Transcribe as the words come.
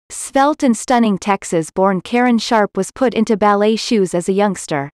svelte and stunning Texas-born Karen Sharpe was put into ballet shoes as a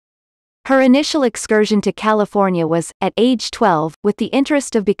youngster. Her initial excursion to California was, at age 12, with the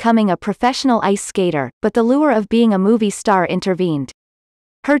interest of becoming a professional ice skater, but the lure of being a movie star intervened.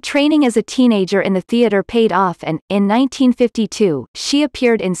 Her training as a teenager in the theater paid off and, in 1952, she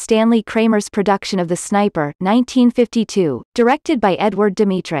appeared in Stanley Kramer's production of The Sniper, 1952, directed by Edward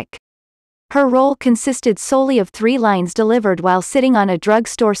Dmytryk. Her role consisted solely of 3 lines delivered while sitting on a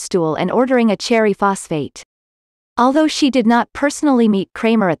drugstore stool and ordering a cherry phosphate. Although she did not personally meet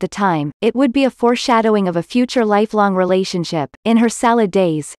Kramer at the time, it would be a foreshadowing of a future lifelong relationship. In her salad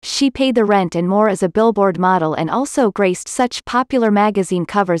days, she paid the rent and more as a billboard model and also graced such popular magazine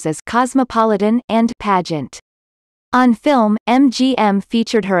covers as Cosmopolitan and Pageant. On film, MGM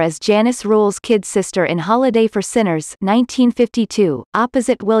featured her as Janice Rule's kid sister in Holiday for Sinners, 1952,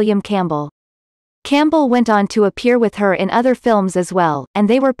 opposite William Campbell. Campbell went on to appear with her in other films as well, and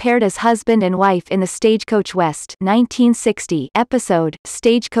they were paired as husband and wife in the Stagecoach West 1960 episode,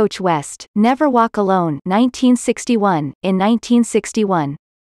 Stagecoach West, Never Walk Alone 1961, in 1961.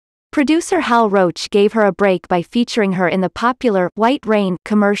 Producer Hal Roach gave her a break by featuring her in the popular White Rain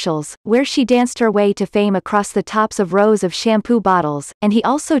commercials, where she danced her way to fame across the tops of rows of shampoo bottles, and he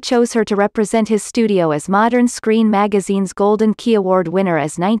also chose her to represent his studio as Modern Screen Magazine's Golden Key Award winner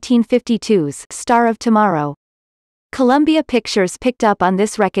as 1952's Star of Tomorrow. Columbia Pictures picked up on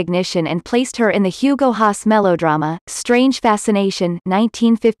this recognition and placed her in the Hugo Haas melodrama, Strange Fascination,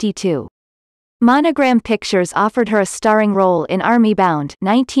 1952. Monogram Pictures offered her a starring role in Army Bound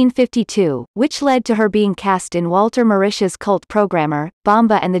 1952, which led to her being cast in Walter Marish's cult programmer,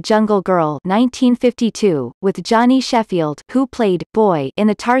 Bomba and the Jungle Girl 1952, with Johnny Sheffield, who played Boy in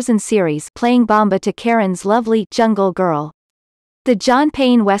the Tarzan series, playing Bomba to Karen's lovely Jungle Girl. The John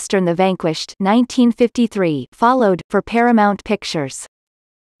Payne western The Vanquished 1953 followed, for Paramount Pictures.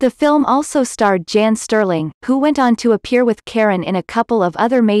 The film also starred Jan Sterling, who went on to appear with Karen in a couple of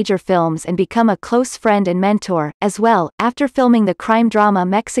other major films and become a close friend and mentor, as well. After filming the crime drama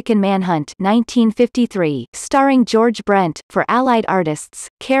Mexican Manhunt 1953, starring George Brent, for Allied Artists,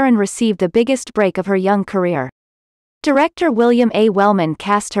 Karen received the biggest break of her young career. Director William A. Wellman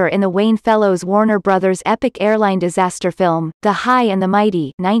cast her in the Wayne Fellows Warner Brothers epic airline disaster film, The High and the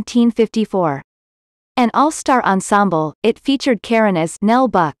Mighty 1954. An all-star ensemble, it featured Karen as Nell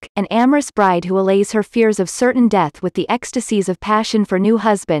Buck, an amorous bride who allays her fears of certain death with the ecstasies of passion for new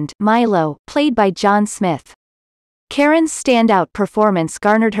husband, Milo, played by John Smith. Karen's standout performance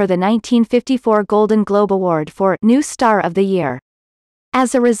garnered her the 1954 Golden Globe Award for New Star of the Year.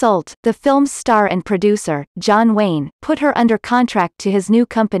 As a result, the film's star and producer, John Wayne, put her under contract to his new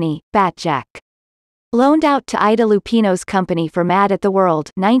company, Batjack. Loaned out to Ida Lupino's company for Mad at the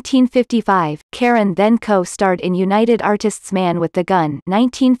World 1955, Karen then co-starred in United Artists' Man with the Gun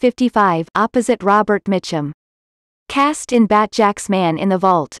 1955 opposite Robert Mitchum. Cast in Batjack's Man in the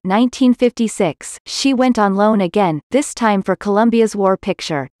Vault 1956, she went on loan again, this time for Columbia's war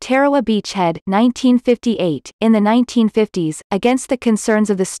picture, Tarawa Beachhead 1958, in the 1950s, against the concerns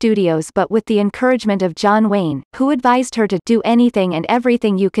of the studios but with the encouragement of John Wayne, who advised her to do anything and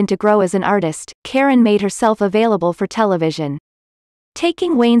everything you can to grow as an artist. Karen made herself available for television.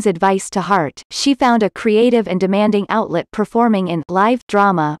 Taking Wayne's advice to heart, she found a creative and demanding outlet performing in live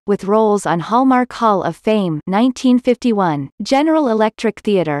drama, with roles on Hallmark Hall of Fame 1951, General Electric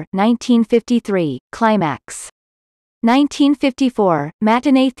Theater 1953, Climax 1954,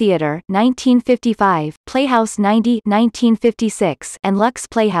 Matinee Theater 1955, Playhouse 90 1956, and Lux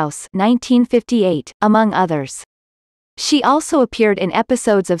Playhouse 1958, among others. She also appeared in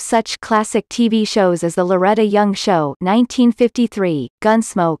episodes of such classic TV shows as The Loretta Young Show 1953,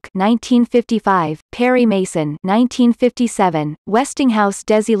 Gunsmoke 1955, Perry Mason 1957, Westinghouse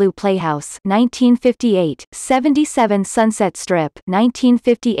Desilu Playhouse 1958, 77 Sunset Strip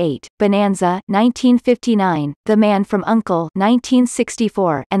 1958, Bonanza 1959, The Man from U.N.C.L.E.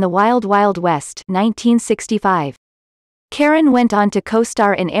 1964, and The Wild Wild West 1965. Karen went on to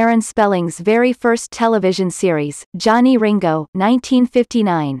co-star in Aaron Spelling's very first television series, Johnny Ringo,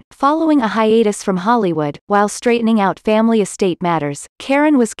 1959. Following a hiatus from Hollywood, while straightening out family estate matters,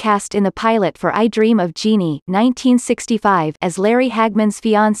 Karen was cast in the pilot for I Dream of Jeannie, 1965, as Larry Hagman's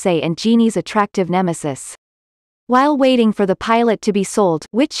fiancée and Jeannie's attractive nemesis. While waiting for the pilot to be sold,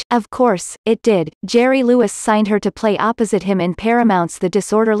 which, of course, it did, Jerry Lewis signed her to play opposite him in Paramount's The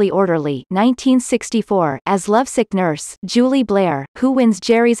Disorderly Orderly 1964 as lovesick nurse, Julie Blair, who wins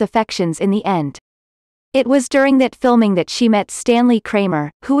Jerry's affections in the end. It was during that filming that she met Stanley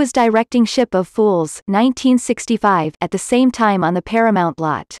Kramer, who was directing Ship of Fools 1965 at the same time on the Paramount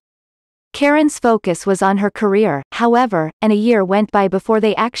lot. Karen's focus was on her career, however, and a year went by before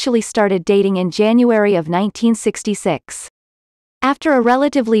they actually started dating in January of 1966. After a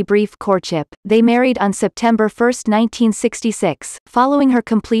relatively brief courtship, they married on September 1, 1966, following her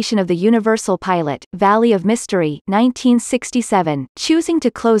completion of the Universal pilot, Valley of Mystery, 1967. Choosing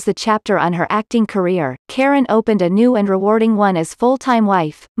to close the chapter on her acting career, Karen opened a new and rewarding one as full-time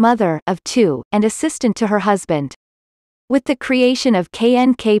wife, mother of two, and assistant to her husband. With the creation of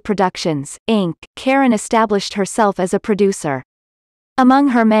K&K Productions, Inc., Karen established herself as a producer. Among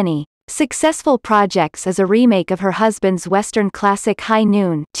her many successful projects is a remake of her husband's Western classic High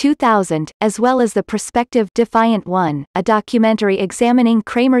Noon 2000, as well as the prospective Defiant One, a documentary examining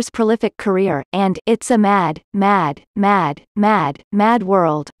Kramer's prolific career, and It's a Mad, Mad, Mad, Mad, Mad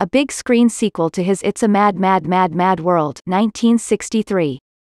World, a big screen sequel to his It's a Mad, Mad, Mad, Mad World 1963.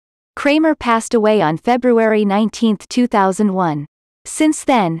 Kramer passed away on February 19, 2001. Since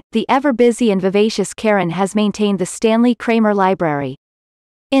then, the ever-busy and vivacious Karen has maintained the Stanley Kramer Library.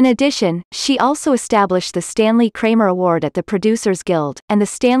 In addition, she also established the Stanley Kramer Award at the Producers Guild, and the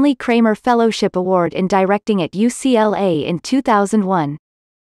Stanley Kramer Fellowship Award in Directing at UCLA in 2001.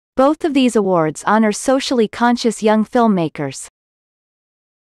 Both of these awards honor socially conscious young filmmakers.